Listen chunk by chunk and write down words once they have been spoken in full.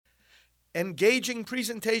Engaging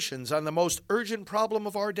presentations on the most urgent problem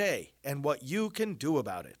of our day and what you can do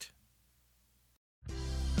about it.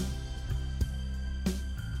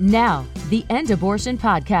 Now, the End Abortion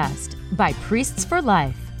Podcast by Priests for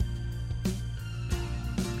Life.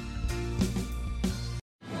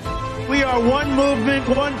 We are one movement,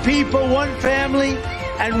 one people, one family,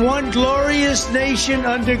 and one glorious nation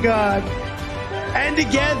under God. And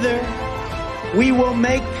together, we will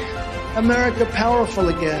make America powerful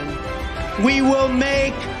again. We will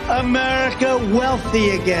make America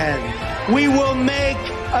wealthy again. We will make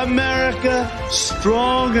America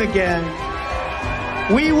strong again.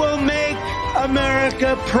 We will make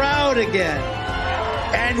America proud again.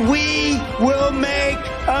 And we will make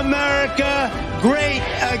America great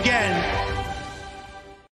again.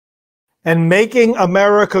 And making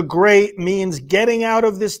America great means getting out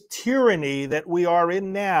of this tyranny that we are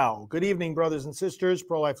in now. Good evening, brothers and sisters.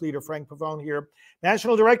 Pro-life leader Frank Pavone here,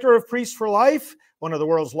 National Director of Priests for Life, one of the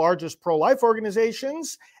world's largest pro-life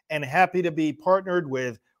organizations, and happy to be partnered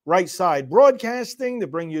with Right Side Broadcasting to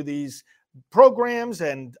bring you these programs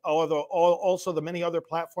and also the many other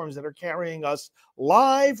platforms that are carrying us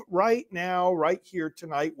live right now, right here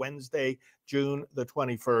tonight, Wednesday, June the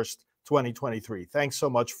 21st, 2023. Thanks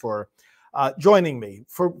so much for joining me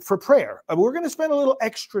for prayer. We're going to spend a little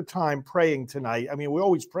extra time praying tonight. I mean, we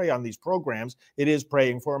always pray on these programs. It is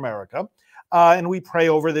Praying for America. And we pray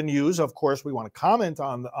over the news. Of course, we want to comment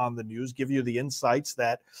on the news, give you the insights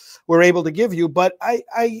that we're able to give you. But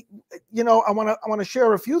I want to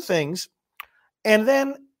share a few things. And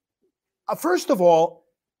then, first of all,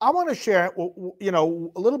 I want to share,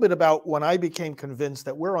 a little bit about when I became convinced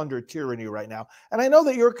that we're under tyranny right now. And I know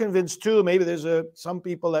that you're convinced too. Maybe there's some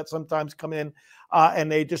people that sometimes come in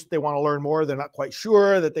and they want to learn more. They're not quite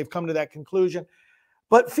sure that they've come to that conclusion.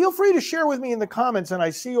 But feel free to share with me in the comments. And I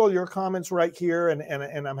see all your comments right here,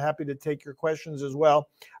 and I'm happy to take your questions as well.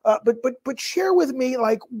 But share with me,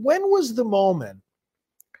 like, when was the moment?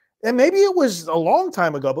 And maybe it was a long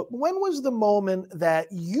time ago, but when was the moment that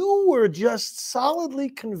you were just solidly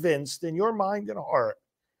convinced in your mind and heart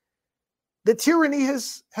that tyranny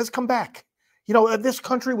has come back? You know, this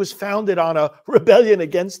country was founded on a rebellion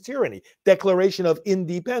against tyranny, Declaration of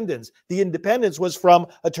Independence. The independence was from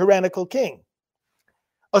a tyrannical king.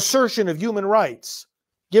 Assertion of human rights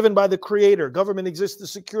given by the Creator. Government exists to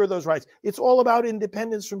secure those rights. It's all about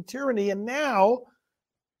independence from tyranny. And now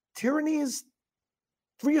tyranny is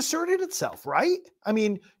reasserted itself, right? I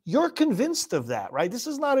mean, you're convinced of that, right? This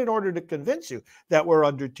is not in order to convince you that we're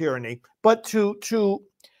under tyranny, but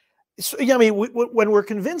when we're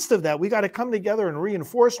convinced of that, we got to come together and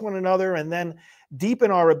reinforce one another, and then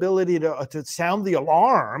deepen our ability to sound the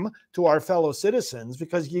alarm to our fellow citizens.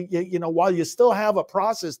 Because while you still have a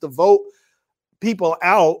process to vote people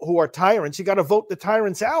out who are tyrants, you got to vote the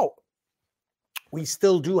tyrants out. We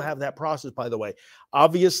still do have that process, by the way.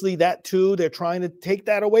 Obviously, that too, they're trying to take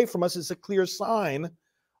that away from us. It's a clear sign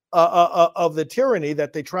of the tyranny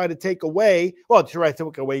that they try to take away. Well, try to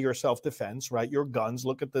take away your self-defense, right? Your guns.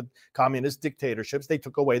 Look at the communist dictatorships. They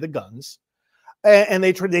took away the guns. And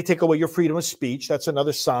they take away your freedom of speech. That's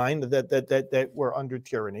another sign that we're under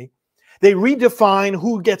tyranny. They redefine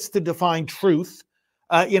who gets to define truth.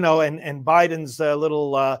 And Biden's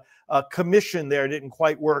little commission there didn't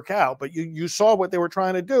quite work out, but you saw what they were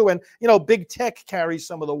trying to do. And, big tech carries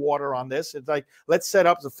some of the water on this. It's like, let's set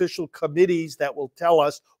up official committees that will tell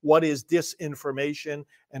us what is disinformation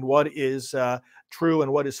and what is true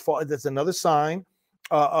and what is false. That's another sign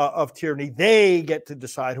of tyranny. They get to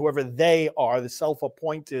decide, whoever they are, the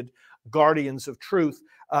self-appointed guardians of truth,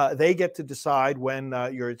 they get to decide when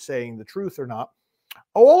you're saying the truth or not.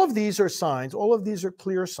 All of these are signs. All of these are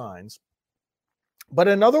clear signs. But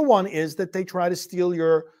another one is that they try to steal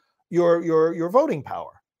your voting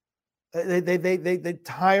power. The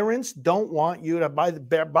tyrants don't want you to,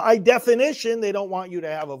 by definition, they don't want you to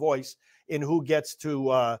have a voice in who gets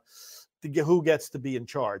to be in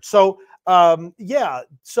charge. So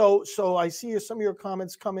So I see some of your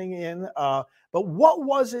comments coming in. But what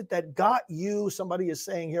was it that got you? Somebody is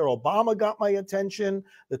saying here, Obama got my attention.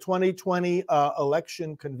 The 2020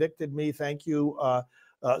 election convicted me. Thank you,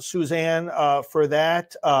 Suzanne, for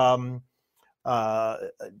that.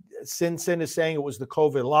 Sinsin is saying it was the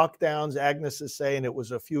COVID lockdowns. Agnes is saying it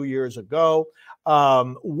was a few years ago.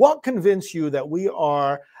 What convinced you that we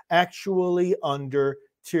are actually under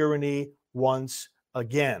tyranny once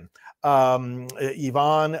again?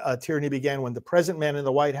 Yvonne, tyranny began when the present man in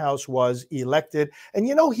the White House was elected. And,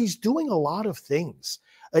 he's doing a lot of things.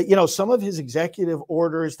 Some of his executive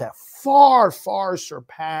orders that far, far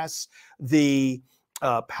surpass the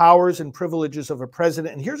powers and privileges of a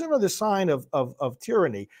president. And here's another sign of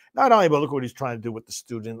tyranny. Not only, but look what he's trying to do with the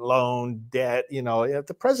student loan debt.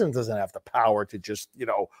 The president doesn't have the power to just,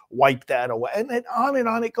 wipe that away. And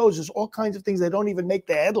on it goes. There's all kinds of things that don't even make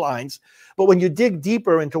the headlines. But when you dig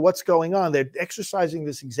deeper into what's going on, they're exercising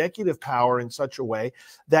this executive power in such a way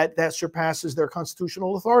that surpasses their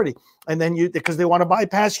constitutional authority. And then because they want to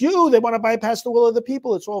bypass you, they want to bypass the will of the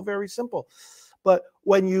people. It's all very simple. But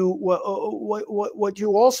when what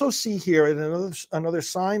you also see here, and another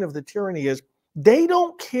sign of the tyranny, is they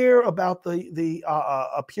don't care about the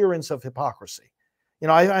appearance of hypocrisy.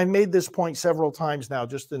 I made this point several times now,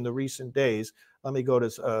 just in the recent days. Let me go to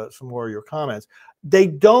some more of your comments. They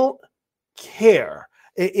don't care.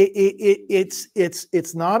 It's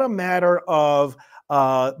not a matter of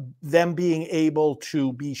them being able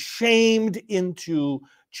to be shamed into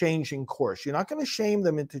changing course. You're not going to shame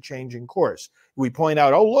them into changing course. We point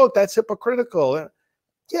out, oh, look, that's hypocritical.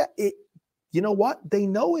 Yeah, you know what? They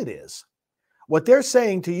know it is. What they're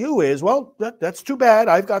saying to you is, well, that's too bad.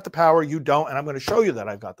 I've got the power. You don't. And I'm going to show you that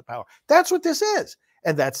I've got the power. That's what this is.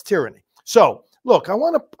 And that's tyranny. So look, I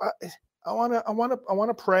want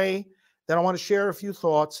to pray. Then I want to share a few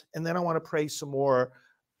thoughts. And then I want to pray some more,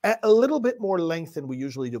 a little bit more length than we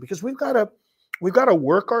usually do, because we've got to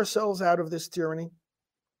work ourselves out of this tyranny.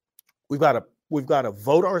 We've got to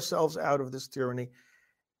vote ourselves out of this tyranny,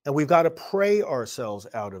 and we've got to pray ourselves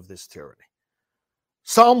out of this tyranny.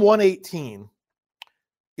 Psalm 118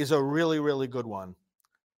 is a really, really good one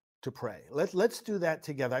to pray. Let's do that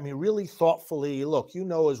together. I mean, really thoughtfully. Look, you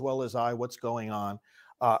know as well as I what's going on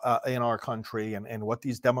in our country and what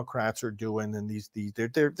these Democrats are doing, and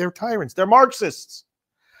they're tyrants. They're Marxists.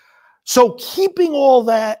 So keeping all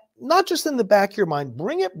that, not just in the back of your mind,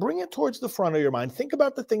 bring it towards the front of your mind. Think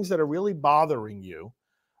about the things that are really bothering you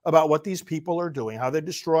about what these people are doing, how they're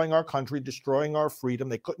destroying our country, destroying our freedom.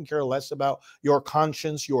 They couldn't care less about your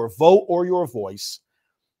conscience, your vote, or your voice.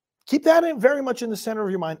 Keep that very much in the center of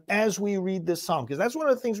your mind as we read this psalm, because that's one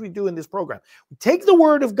of the things we do in this program. We take the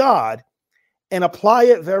word of God and apply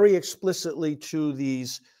it very explicitly to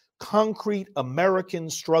these concrete American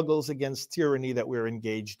struggles against tyranny that we're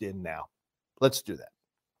engaged in now. Let's do that.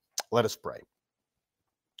 Let us pray.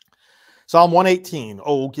 Psalm 118.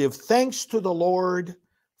 Oh, give thanks to the Lord,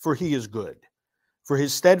 for he is good, for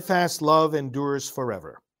his steadfast love endures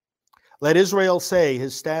forever. Let Israel say,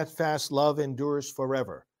 his steadfast love endures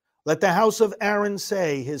forever. Let the house of Aaron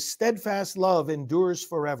say, his steadfast love endures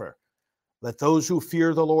forever. Let those who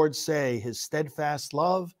fear the Lord say, his steadfast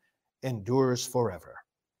love endures forever.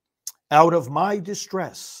 Out of my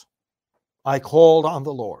distress, I called on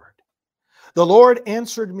the Lord. The Lord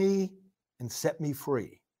answered me and set me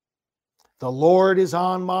free. The Lord is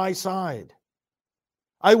on my side.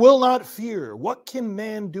 I will not fear. What can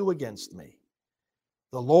man do against me?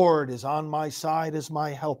 The Lord is on my side as my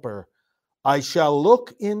helper. I shall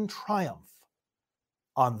look in triumph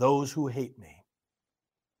on those who hate me.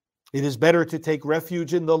 It is better to take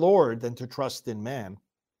refuge in the Lord than to trust in man.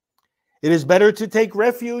 It is better to take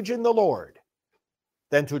refuge in the Lord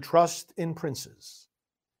than to trust in princes.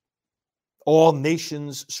 All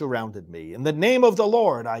nations surrounded me. In the name of the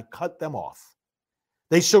Lord, I cut them off.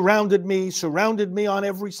 They surrounded me on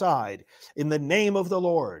every side. In the name of the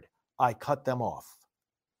Lord, I cut them off.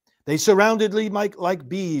 They surrounded me like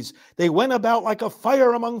bees. They went about like a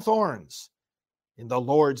fire among thorns. In the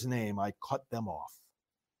Lord's name, I cut them off.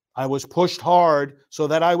 I was pushed hard so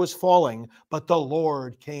that I was falling, but the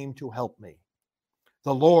Lord came to help me.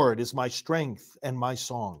 The Lord is my strength and my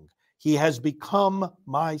song. He has become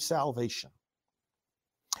my salvation.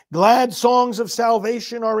 Glad songs of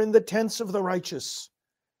salvation are in the tents of the righteous.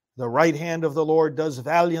 The right hand of the Lord does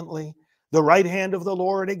valiantly. The right hand of the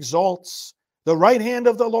Lord exalts. The right hand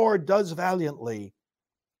of the Lord does valiantly.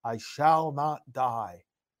 I shall not die,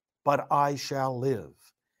 but I shall live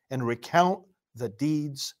and recount the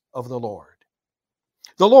deeds of the Lord.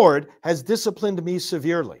 The Lord has disciplined me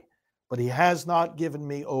severely, but he has not given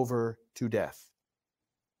me over to death.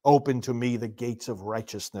 Open to me the gates of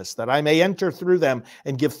righteousness, that I may enter through them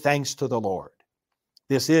and give thanks to the Lord.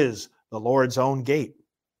 This is the Lord's own gate.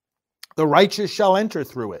 The righteous shall enter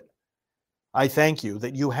through it. I thank you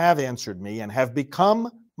that you have answered me and have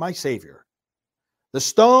become my Savior. The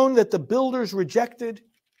stone that the builders rejected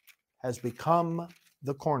has become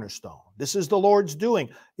the cornerstone. This is the Lord's doing.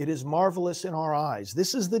 It is marvelous in our eyes.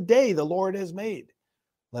 This is the day the Lord has made.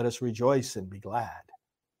 Let us rejoice and be glad.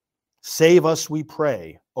 Save us, we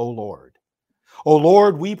pray, O Lord. O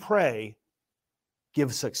Lord, we pray,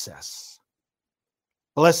 give success.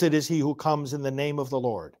 Blessed is he who comes in the name of the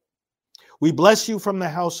Lord. We bless you from the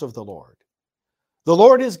house of the Lord. The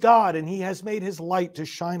Lord is God, and he has made his light to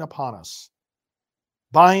shine upon us.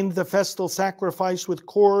 Bind the festal sacrifice with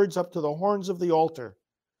cords up to the horns of the altar.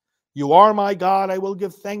 You are my God, I will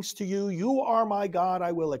give thanks to you. You are my God,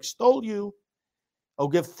 I will extol you. Oh,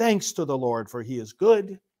 give thanks to the Lord, for he is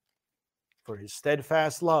good, for his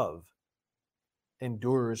steadfast love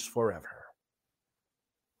endures forever.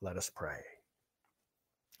 Let us pray.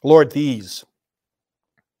 Lord, these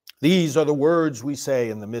are the words we say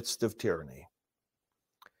in the midst of tyranny,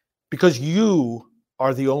 because you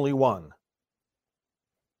are the only one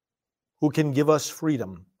who can give us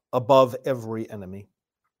freedom above every enemy.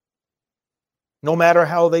 No matter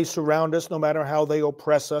how they surround us, no matter how they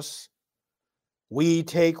oppress us, we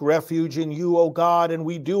take refuge in you, O God, and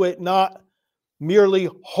we do it not merely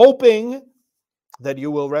hoping that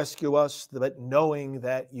you will rescue us, but knowing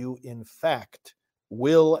that you in fact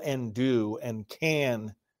will and do and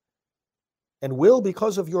can and will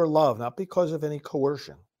because of your love, not because of any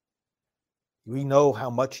coercion. We know how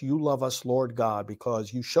much you love us, Lord God,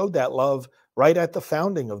 because you showed that love right at the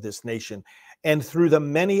founding of this nation and through the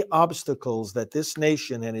many obstacles that this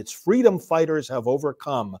nation and its freedom fighters have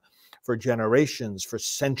overcome for generations, for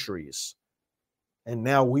centuries. And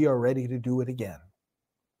now we are ready to do it again.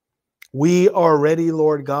 We are ready,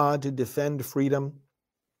 Lord God, to defend freedom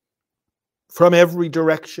from every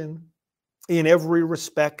direction, in every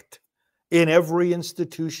respect, in every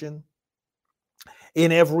institution,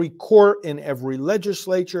 in every court, in every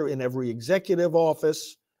legislature, in every executive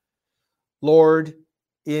office, Lord,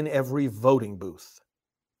 in every voting booth.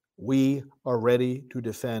 We are ready to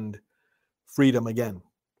defend freedom again.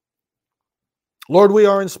 Lord, we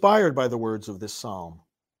are inspired by the words of this psalm.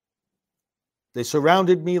 They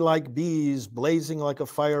surrounded me like bees, blazing like a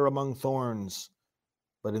fire among thorns,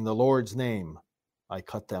 but in the Lord's name I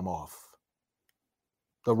cut them off.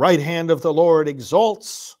 The right hand of the Lord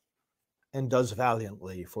exalts and does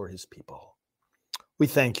valiantly for his people. We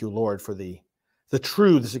thank you, Lord, for the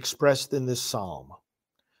truths expressed in this psalm,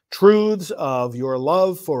 truths of your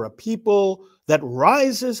love for a people that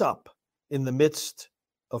rises up in the midst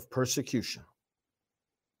of persecution.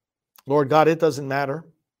 Lord God, it doesn't matter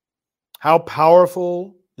how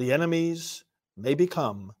powerful the enemies may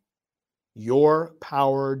become, your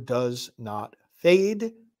power does not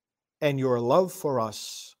fade, and your love for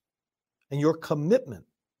us and your commitment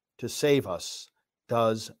to save us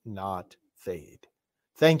does not fade.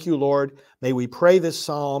 Thank you, Lord. May we pray this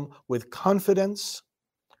psalm with confidence,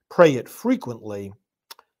 pray it frequently,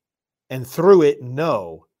 and through it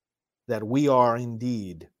know that we are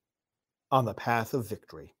indeed on the path of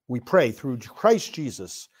victory. We pray through Christ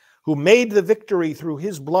Jesus, who made the victory through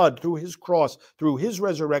his blood, through his cross, through his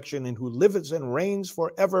resurrection, and who lives and reigns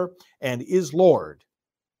forever and is Lord.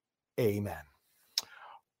 Amen.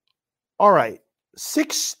 All right,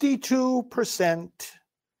 62%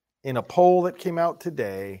 in a poll that came out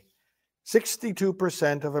today,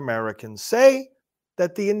 62% of Americans say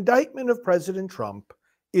that the indictment of President Trump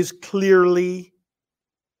is clearly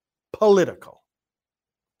political.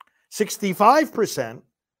 65%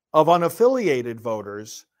 of unaffiliated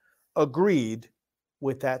voters agreed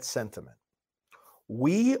with that sentiment.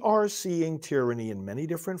 We are seeing tyranny in many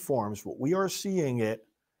different forms, but we are seeing it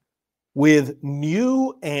with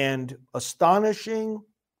new and astonishing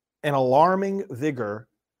and alarming vigor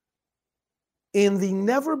in the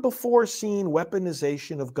never-before-seen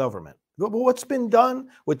weaponization of government. What's been done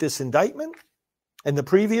with this indictment and the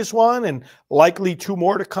previous one, and likely two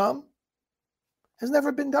more to come, has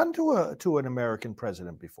never been done to an American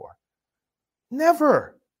president before.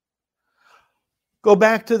 Never. Go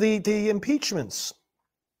back to the impeachments,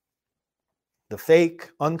 the fake,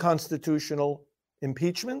 unconstitutional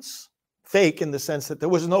impeachments. Fake in the sense that there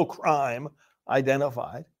was no crime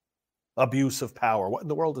identified, abuse of power. What in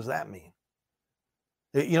the world does that mean?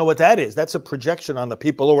 You know what that is? That's a projection on the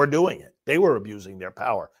people who are doing it. They were abusing their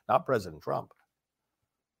power, not President Trump.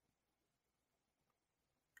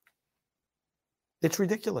 It's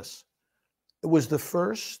ridiculous. It was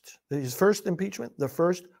his first impeachment, the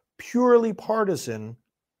first purely partisan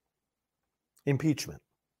impeachment.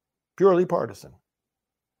 Purely partisan.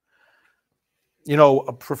 You know,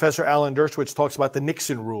 Professor Alan Dershowitz talks about the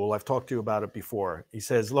Nixon rule. I've talked to you about it before. He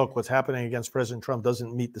says, look, what's happening against President Trump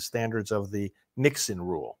doesn't meet the standards of the Nixon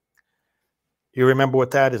rule. You remember what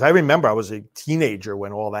that is? I remember I was a teenager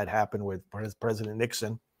when all that happened with President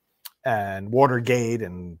Nixon and Watergate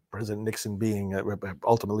and President Nixon being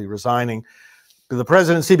ultimately resigning the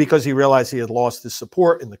presidency because he realized he had lost his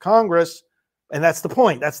support in the Congress. And that's the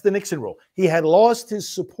point. That's the Nixon rule. He had lost his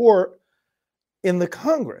support in the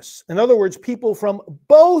Congress. In other words, people from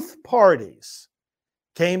both parties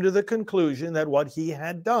came to the conclusion that what he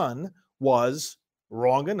had done was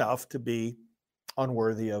wrong enough to be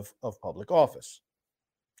unworthy of public office.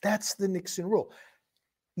 That's the Nixon rule.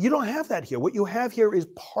 You don't have that here. What you have here is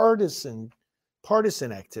partisan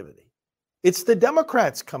activity. It's the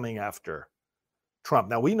Democrats coming after Trump.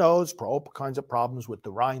 Now, we know there's all kinds of problems with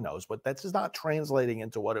the rhinos, but that's not translating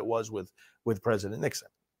into what it was with President Nixon.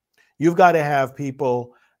 You've got to have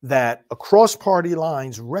people that across party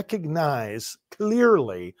lines recognize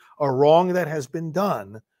clearly a wrong that has been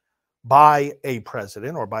done by a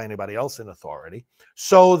president or by anybody else in authority,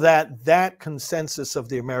 so that consensus of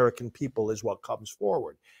the American people is what comes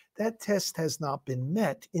forward. That test has not been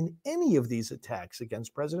met in any of these attacks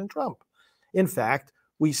against President Trump. In fact,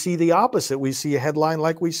 we see the opposite. We see a headline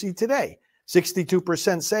like we see today,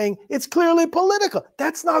 62% saying it's clearly political.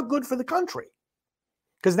 That's not good for the country.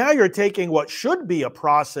 Because now you're taking what should be a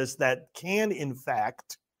process that can, in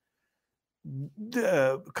fact,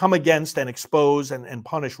 come against and expose and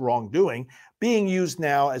punish wrongdoing, being used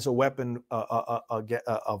now as a weapon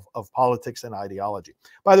of politics and ideology.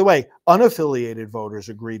 By the way, unaffiliated voters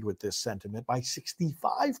agreed with this sentiment by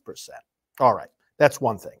 65%. All right, that's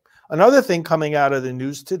one thing. Another thing coming out of the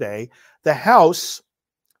news today, the House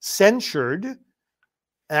censured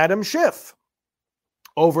Adam Schiff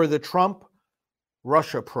over the Trump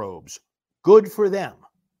Russia probes. Good for them.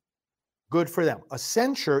 Good for them. A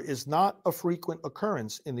censure is not a frequent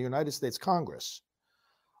occurrence in the United States Congress.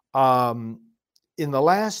 In the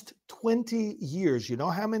last 20 years, you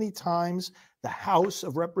know how many times the House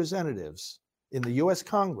of Representatives in the U.S.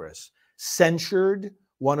 Congress censured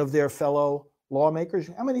one of their fellow lawmakers?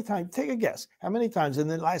 How many times? Take a guess. How many times in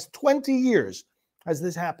the last 20 years has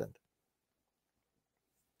this happened?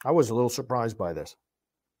 I was a little surprised by this.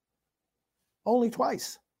 Only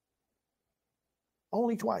twice.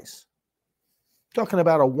 Only twice. Talking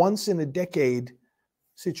about a once in a decade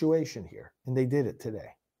situation here, and they did it today.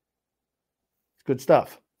 It's good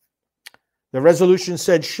stuff. The resolution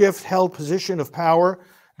said Schiff held position of power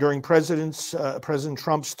during President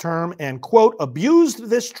Trump's term and, quote, abused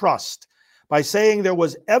this trust by saying there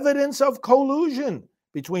was evidence of collusion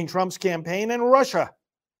between Trump's campaign and Russia.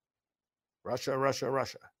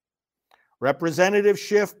 Russia. Representative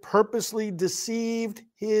Schiff purposely deceived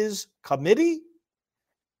his committee,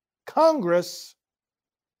 Congress,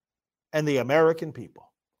 and the American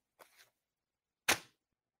people.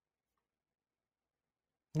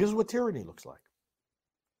 This is what tyranny looks like.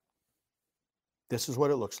 This is what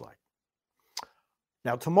it looks like.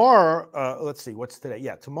 Now, tomorrow, let's see, what's today?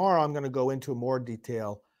 Yeah, tomorrow I'm going to go into more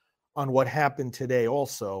detail on what happened today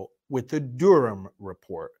also with the Durham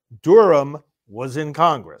report. Durham was in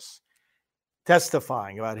Congress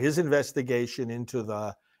testifying about his investigation into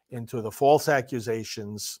the false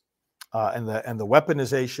accusations and the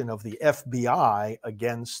weaponization of the FBI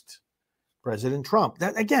against President Trump.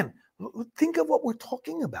 That, again, think of what we're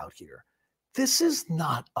talking about here. This is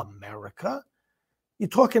not America. You're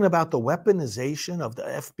talking about the weaponization of the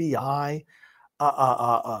FBI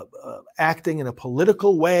acting in a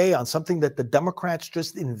political way on something that the Democrats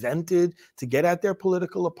just invented to get at their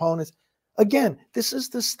political opponents. Again, this is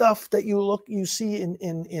the stuff that you see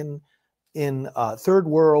in third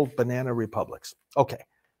world banana republics. Okay.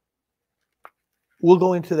 We'll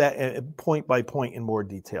go into that point by point in more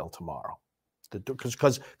detail tomorrow.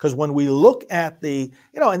 Because when we look at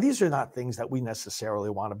and these are not things that we necessarily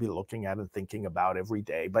want to be looking at and thinking about every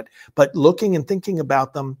day, but looking and thinking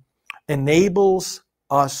about them enables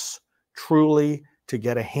us truly to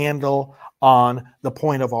get a handle on the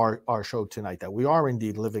point of our show tonight, that we are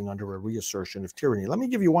indeed living under a reassertion of tyranny. Let me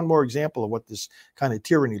give you one more example of what this kind of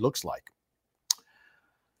tyranny looks like.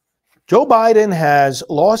 Joe Biden has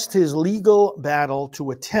lost his legal battle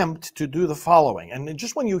to attempt to do the following. And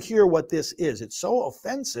just when you hear what this is, it's so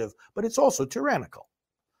offensive, but it's also tyrannical.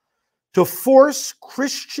 To force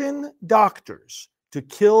Christian doctors to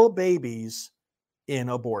kill babies in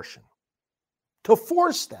abortion. To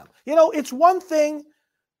force them. It's one thing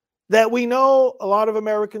that we know a lot of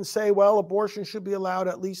Americans say, well, abortion should be allowed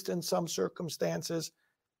at least in some circumstances.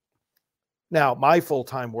 Now, my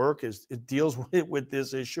full-time work it deals with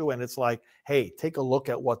this issue, and it's like, hey, take a look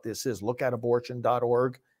at what this is. Look at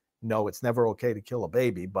abortion.org. No, it's never okay to kill a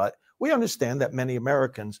baby, but we understand that many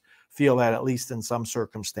Americans feel that at least in some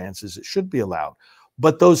circumstances it should be allowed.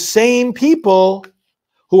 But those same people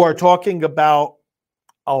who are talking about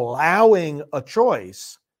allowing a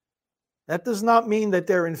choice, that does not mean that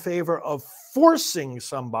they're in favor of forcing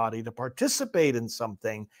somebody to participate in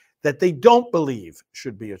something that they don't believe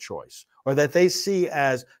should be a choice, or that they see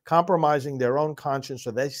as compromising their own conscience,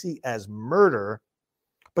 or they see as murder.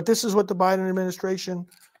 But this is what the Biden administration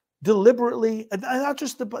deliberately, and not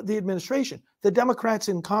just the administration, the Democrats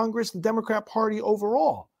in Congress, the Democrat Party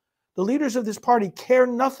overall. The leaders of this party care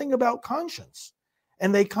nothing about conscience,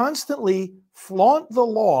 and they constantly flaunt the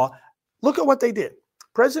law. Look at what they did.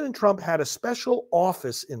 President Trump had a special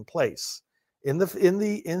office in place in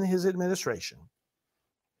his administration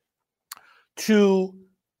to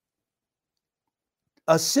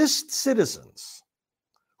assist citizens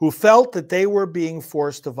who felt that they were being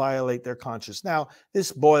forced to violate their conscience. Now,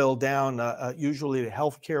 this boiled down usually to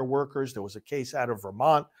healthcare workers. There was a case out of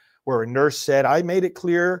Vermont where a nurse said, I made it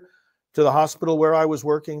clear to the hospital where I was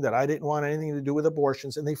working that I didn't want anything to do with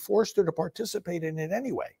abortions, and they forced her to participate in it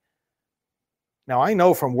anyway. Now, I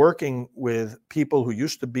know from working with people who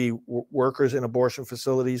used to be workers in abortion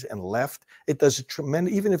facilities and left, it does a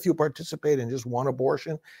tremendous, even if you participate in just one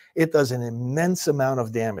abortion, it does an immense amount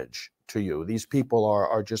of damage to you. These people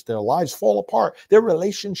are just, their lives fall apart. Their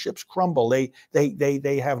relationships crumble. They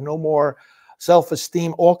have no more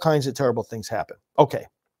self-esteem. All kinds of terrible things happen. Okay.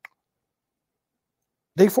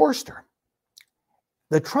 They forced her.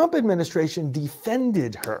 The Trump administration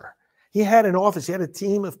defended her. He had an office. He had a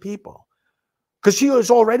team of people. Because she was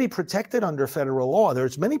already protected under federal law.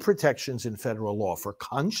 There's many protections in federal law for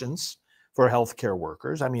conscience for healthcare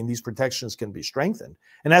workers. I mean, these protections can be strengthened.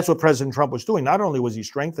 And that's what President Trump was doing. Not only was he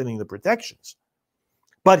strengthening the protections,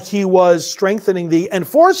 but he was strengthening the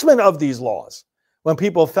enforcement of these laws. When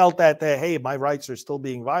people felt that, hey, my rights are still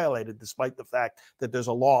being violated, despite the fact that there's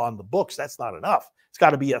a law on the books, that's not enough. It's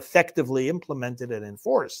got to be effectively implemented and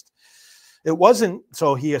enforced. It wasn't,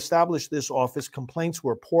 so he established this office. Complaints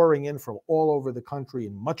were pouring in from all over the country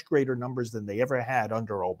in much greater numbers than they ever had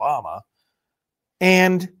under Obama.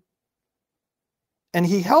 And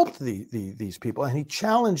he helped these people, and he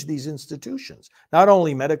challenged these institutions, not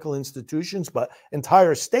only medical institutions, but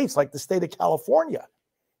entire states like the state of California.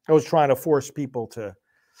 I was trying to force people to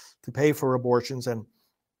pay for abortions. And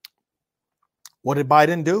what did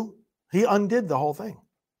Biden do? He undid the whole thing.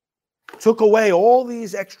 Took away all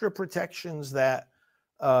these extra protections that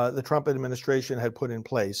the Trump administration had put in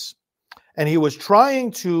place. And he was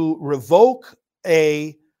trying to revoke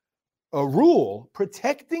a rule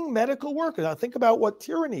protecting medical workers. Now think about what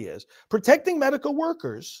tyranny is. Protecting medical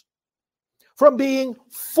workers from being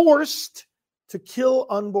forced to kill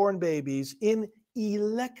unborn babies in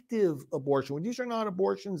elective abortion. These are not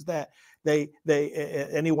abortions that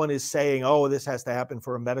anyone is saying, oh, this has to happen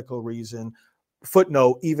for a medical reason.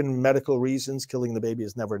 Footnote, even medical reasons, killing the baby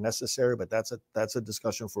is never necessary, but that's a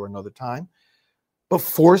discussion for another time. But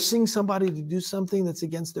forcing somebody to do something that's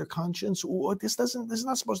against their conscience, this is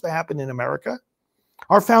not supposed to happen in America.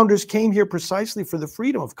 Our founders came here precisely for the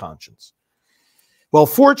freedom of conscience. Well,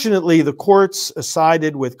 fortunately, the courts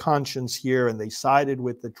sided with conscience here, and they sided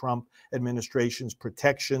with the Trump administration's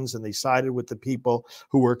protections, and they sided with the people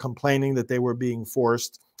who were complaining that they were being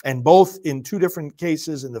forced. And both in two different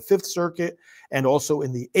cases, in the Fifth Circuit and also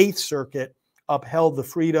in the Eighth Circuit, upheld the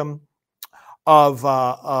freedom of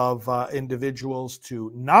individuals to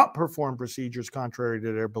not perform procedures contrary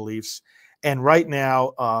to their beliefs. And right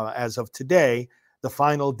now, as of today, the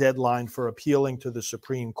final deadline for appealing to the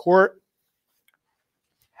Supreme Court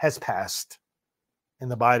has passed, and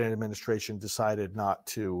the Biden administration decided not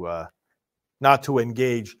to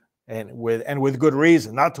engage, and with good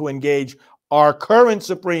reason, not to engage our current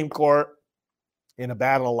Supreme Court in a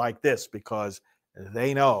battle like this, because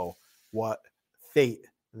they know what fate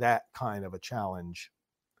that kind of a challenge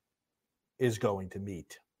is going to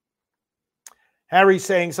meet. Harry's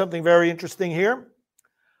saying something very interesting here.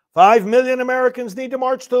 5 million Americans need to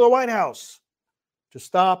march to the White House to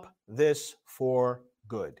stop this for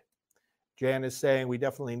good. Jan is saying we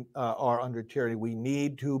definitely are under tyranny. We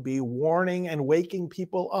need to be warning and waking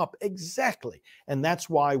people up. Exactly. And that's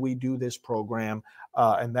why we do this program.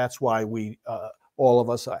 And that's why we, all of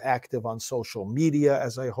us, are active on social media,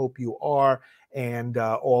 as I hope you are. And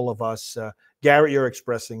all of us, Gary, you're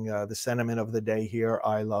expressing the sentiment of the day here.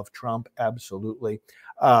 I love Trump. Absolutely.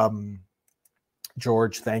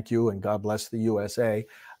 George, thank you. And God bless the USA.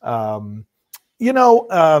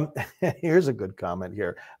 Here's a good comment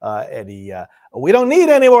here, Eddie. We don't need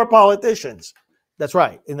any more politicians. That's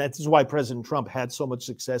right. And that's why President Trump had so much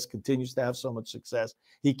success, continues to have so much success.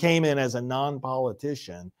 He came in as a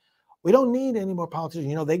non-politician. We don't need any more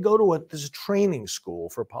politicians. They go to this training school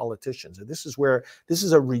for politicians. And this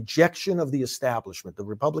is a rejection of the establishment. The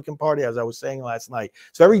Republican Party, as I was saying last night,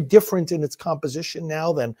 it's very different in its composition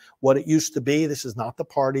now than what it used to be. This is not the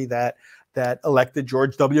party that elected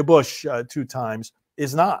George W. Bush 2 times,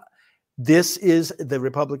 is not. This is the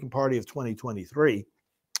Republican Party of 2023.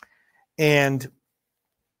 And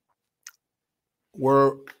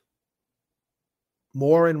we're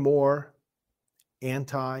more and more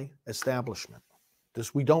anti-establishment.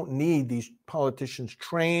 We don't need these politicians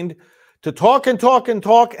trained to talk and talk and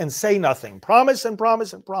talk and say nothing, promise and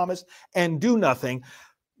promise and promise and do nothing,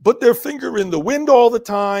 put their finger in the wind all the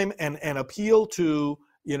time and appeal to,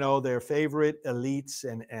 their favorite elites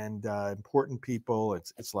and important people.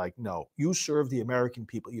 It's like, no, you serve the American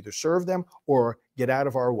people. Either serve them or get out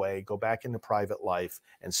of our way, go back into private life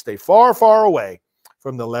and stay far, far away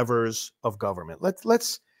from the levers of government.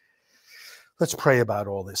 Let's pray about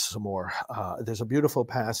all this some more. There's a beautiful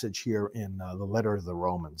passage here in the letter of the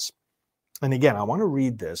Romans. And again, I want to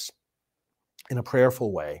read this in a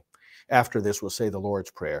prayerful way. After this, we'll say the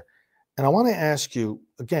Lord's Prayer. And I want to ask you,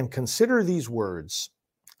 again, consider these words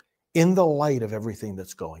in the light of everything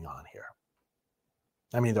that's going on here.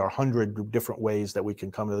 I mean, there are 100 different ways that we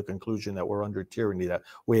can come to the conclusion that we're under tyranny, that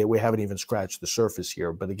we haven't even scratched the surface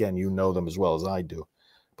here. But again, you know them as well as I do.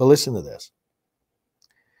 But listen to this.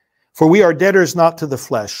 For we are debtors not to the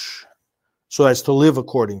flesh, so as to live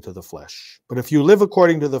according to the flesh. But if you live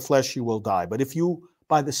according to the flesh, you will die. But if you,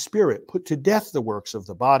 by the Spirit, put to death the works of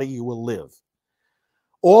the body, you will live.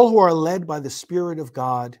 All who are led by the Spirit of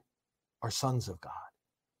God are sons of God.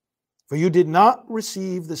 For you did not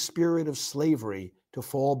receive the spirit of slavery to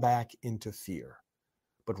fall back into fear,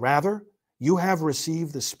 but rather you have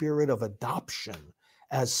received the spirit of adoption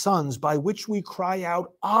as sons, by which we cry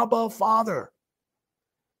out, Abba, Father.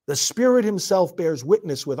 The Spirit himself bears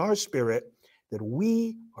witness with our spirit that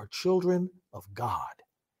we are children of God.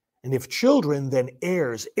 And if children, then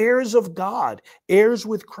heirs, heirs of God, heirs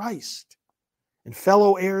with Christ, and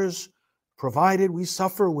fellow heirs, provided we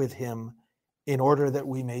suffer with him, in order that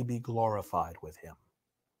we may be glorified with him.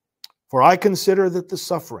 For I consider that the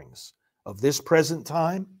sufferings of this present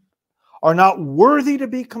time are not worthy to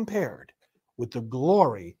be compared with the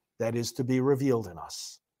glory that is to be revealed in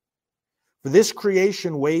us. For this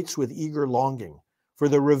creation waits with eager longing for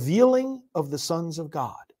the revealing of the sons of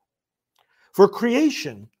God. For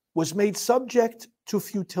creation was made subject to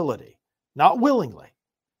futility, not willingly,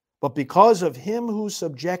 but because of him who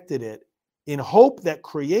subjected it, in hope that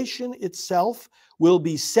creation itself will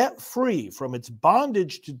be set free from its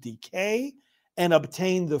bondage to decay and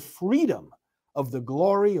obtain the freedom of the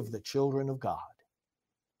glory of the children of God.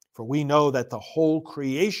 For we know that the whole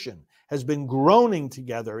creation has been groaning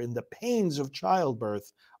together in the pains of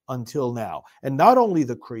childbirth until now. And not only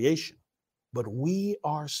the creation, but we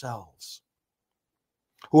ourselves,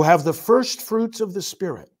 who have the first fruits of the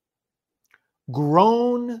Spirit,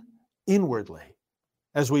 groan inwardly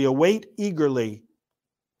as we await eagerly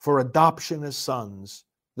for adoption as sons,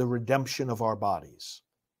 the redemption of our bodies.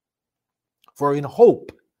 For in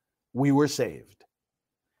hope we were saved.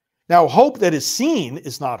 Now, hope that is seen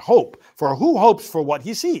is not hope, for who hopes for what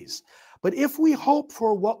he sees? But if we hope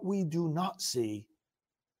for what we do not see,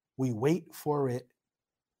 we wait for it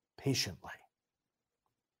patiently.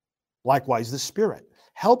 Likewise, the Spirit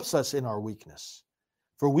helps us in our weakness,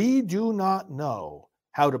 for we do not know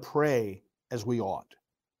how to pray as we ought.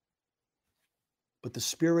 But the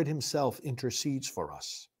Spirit himself intercedes for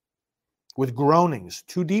us with groanings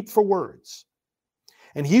too deep for words.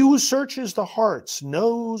 And he who searches the hearts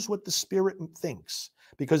knows what the Spirit thinks,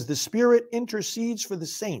 because the Spirit intercedes for the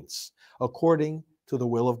saints according to the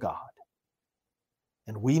will of God.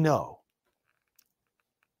 And we know,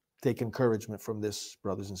 take encouragement from this,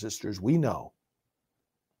 brothers and sisters, we know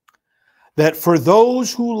that for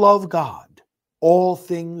those who love God, all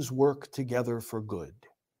things work together for good.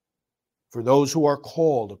 For those who are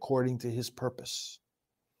called according to his purpose.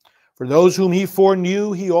 For those whom he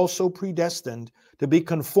foreknew, he also predestined to be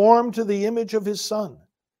conformed to the image of his Son,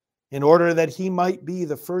 in order that he might be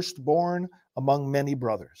the firstborn among many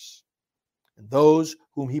brothers. And those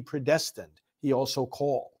whom he predestined, he also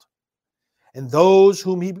called. And those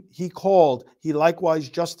whom he called, he likewise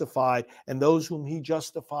justified. And those whom he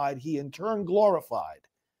justified, he in turn glorified.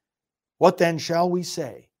 What then shall we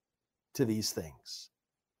say to these things?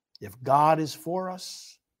 If God is for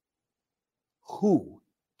us, who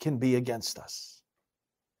can be against us?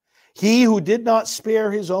 He who did not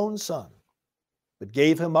spare his own Son, but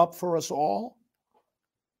gave him up for us all,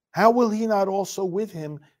 how will he not also with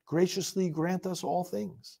him graciously grant us all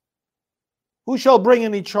things? Who shall bring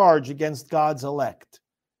any charge against God's elect?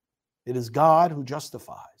 It is God who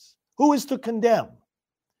justifies. Who is to condemn?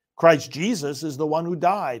 Christ Jesus is the one who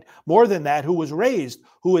died. More than that, who was raised,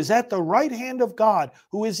 who is at the right hand of God,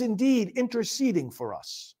 who is indeed interceding for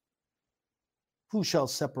us. Who shall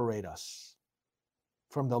separate us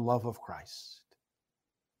from the love of Christ?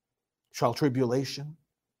 Shall tribulation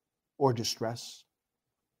or distress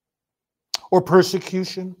or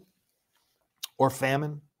persecution or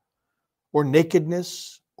famine or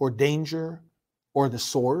nakedness, or danger, or the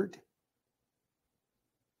sword?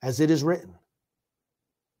 As it is written,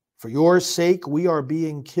 for your sake we are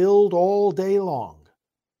being killed all day long,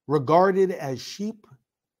 regarded as sheep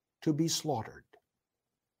to be slaughtered.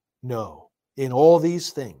 No, in all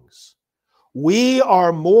these things, we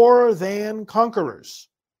are more than conquerors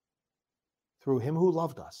through him who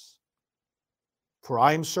loved us. For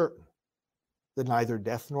I am certain that neither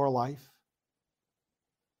death nor life,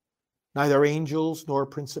 neither angels nor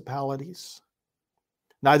principalities,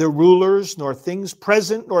 neither rulers nor things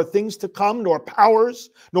present nor things to come, nor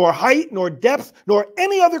powers, nor height, nor depth, nor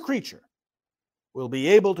any other creature will be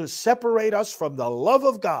able to separate us from the love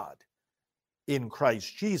of God in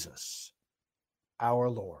Christ Jesus, our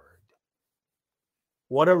Lord.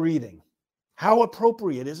 What a reading. How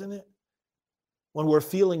appropriate, isn't it? When we're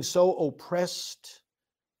feeling so oppressed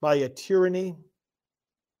by a tyranny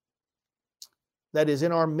that is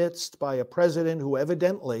in our midst, by a president who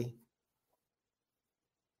evidently,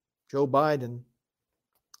 Joe Biden,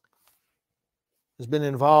 has been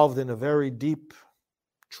involved in a very deep,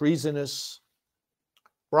 treasonous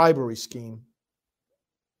bribery scheme.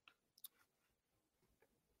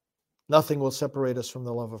 Nothing will separate us from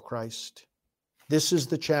the love of Christ. This is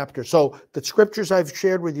the chapter. So the scriptures I've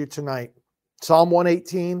shared with you tonight, Psalm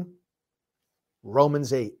 118,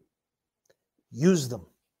 Romans 8. Use them.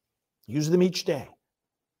 Use them each day.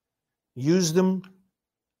 Use them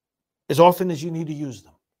as often as you need to use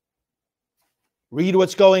them. Read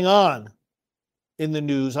what's going on in the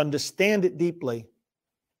news, understand it deeply,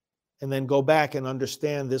 and then go back and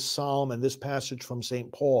understand this psalm and this passage from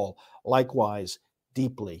St. Paul likewise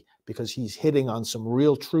deeply, because he's hitting on some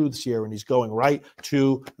real truths here, and he's going right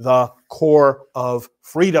to the core of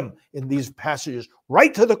freedom in these passages,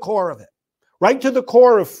 right to the core of it, right to the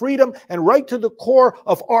core of freedom, and right to the core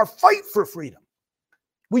of our fight for freedom.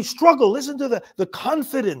 We struggle. Listen to the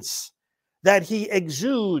confidence that he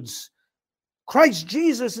exudes. Christ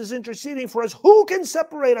Jesus is interceding for us. Who can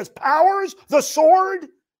separate us? Powers? The sword?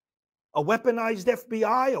 A weaponized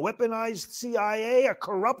FBI? A weaponized CIA? A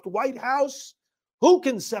corrupt White House? Who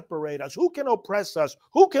can separate us? Who can oppress us?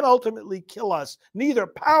 Who can ultimately kill us? Neither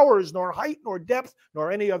powers, nor height, nor depth,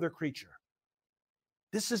 nor any other creature.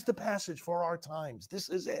 This is the passage for our times. This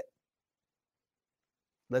is it.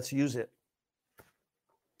 Let's use it.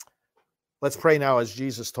 Let's pray now as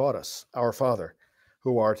Jesus taught us. Our Father,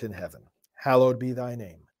 who art in heaven, hallowed be thy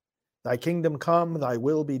name. Thy kingdom come, thy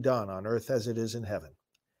will be done on earth as it is in heaven.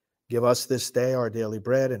 Give us this day our daily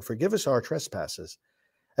bread, and forgive us our trespasses,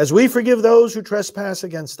 as we forgive those who trespass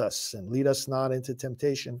against us. And lead us not into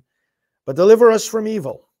temptation, but deliver us from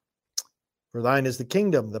evil. For thine is the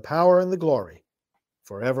kingdom, the power, and the glory,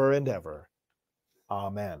 forever and ever.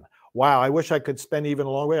 Amen. Wow, I wish I could spend even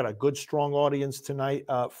longer. We got a good, strong audience tonight.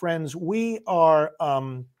 Friends, we are,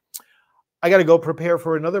 I got to go prepare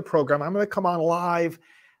for another program. I'm going to come on live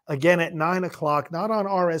again at 9 o'clock, not on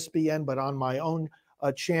RSBN, but on my own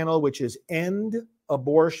channel, which is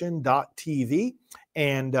endabortion.tv.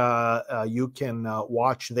 And you can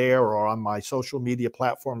watch there, or on my social media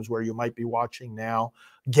platforms where you might be watching now.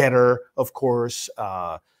 Getter, of course,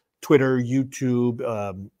 Twitter, YouTube,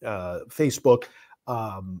 Facebook.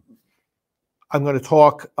 I'm going to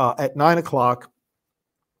talk at 9 o'clock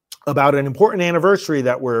about an important anniversary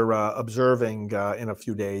that we're observing in a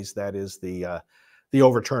few days. That is the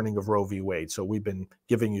overturning of Roe v. Wade. So we've been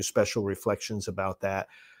giving you special reflections about that.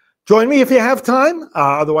 Join me if you have time.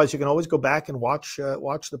 Otherwise, you can always go back and watch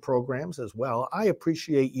the programs as well. I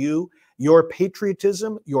appreciate you, your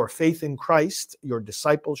patriotism, your faith in Christ, your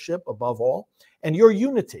discipleship above all, and your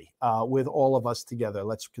unity with all of us together.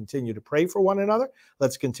 Let's continue to pray for one another.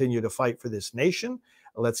 Let's continue to fight for this nation.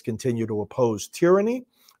 Let's continue to oppose tyranny.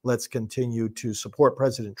 Let's continue to support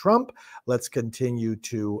President Trump. Let's continue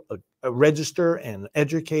to register and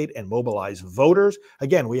educate and mobilize voters.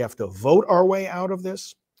 Again, we have to vote our way out of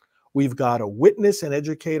this. We've got to witness and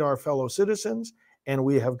educate our fellow citizens, and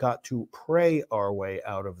we have got to pray our way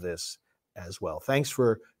out of this as well. Thanks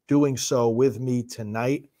for doing so with me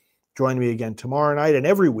tonight. Join me again tomorrow night and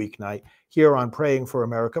every weeknight here on Praying for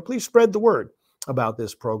America. Please spread the word about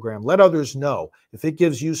this program. Let others know. If it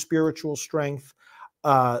gives you spiritual strength,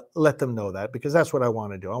 let them know that, because that's what I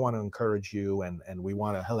want to do. I want to encourage you, and we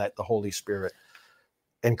want to let the Holy Spirit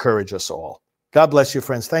encourage us all. God bless you,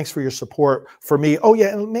 friends. Thanks for your support for me. Oh,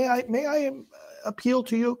 yeah, and may I appeal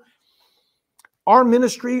to you? Our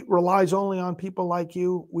ministry relies only on people like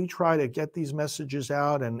you. We try to get these messages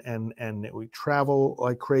out, and we travel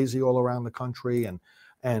like crazy all around the country, and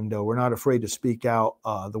And we're not afraid to speak out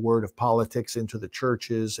the word of politics into the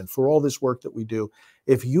churches and for all this work that we do.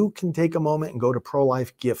 If you can take a moment and go to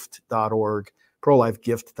prolifegift.org,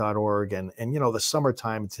 prolifegift.org, and the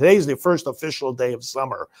summertime, today's the first official day of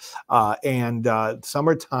summer, and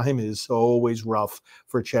summertime is always rough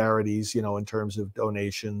for charities, in terms of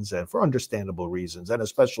donations, and for understandable reasons, and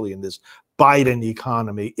especially in this Biden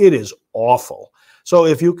economy, it is awful. So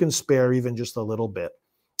if you can spare even just a little bit,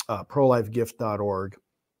 prolifegift.org.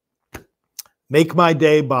 Make my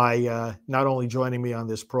day by not only joining me on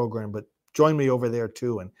this program, but join me over there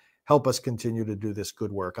too and help us continue to do this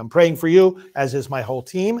good work. I'm praying for you, as is my whole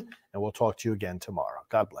team, and we'll talk to you again tomorrow.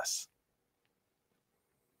 God bless.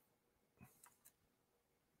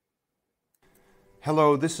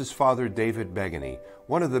 Hello, this is Father David Begany,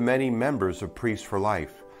 one of the many members of Priests for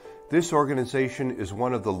Life. This organization is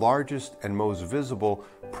one of the largest and most visible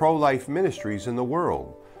pro-life ministries in the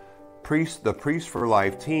world. The Priests for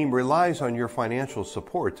Life team relies on your financial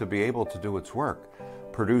support to be able to do its work,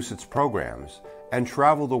 produce its programs, and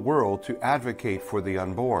travel the world to advocate for the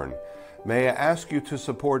unborn. May I ask you to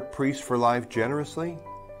support Priests for Life generously?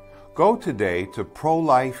 Go today to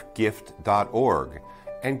prolifegift.org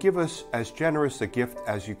and give us as generous a gift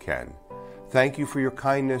as you can. Thank you for your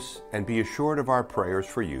kindness, and be assured of our prayers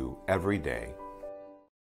for you every day.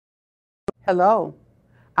 Hello,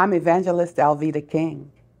 I'm Evangelist Alveda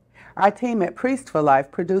King. Our team at Priests for Life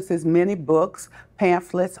produces many books,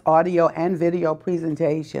 pamphlets, audio and video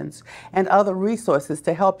presentations, and other resources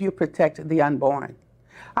to help you protect the unborn.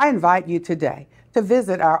 I invite you today to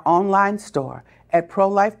visit our online store at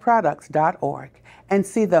prolifeproducts.org and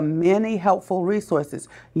see the many helpful resources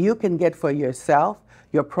you can get for yourself,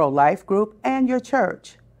 your pro-life group, and your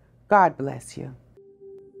church. God bless you.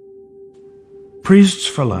 Priests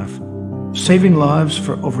for Life, saving lives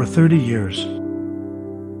for over 30 years.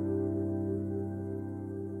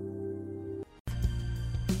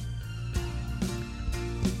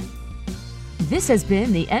 This has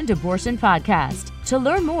been the End Abortion Podcast. To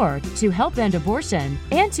learn more, to help end abortion,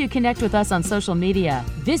 and to connect with us on social media,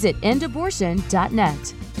 visit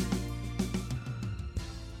endabortion.net.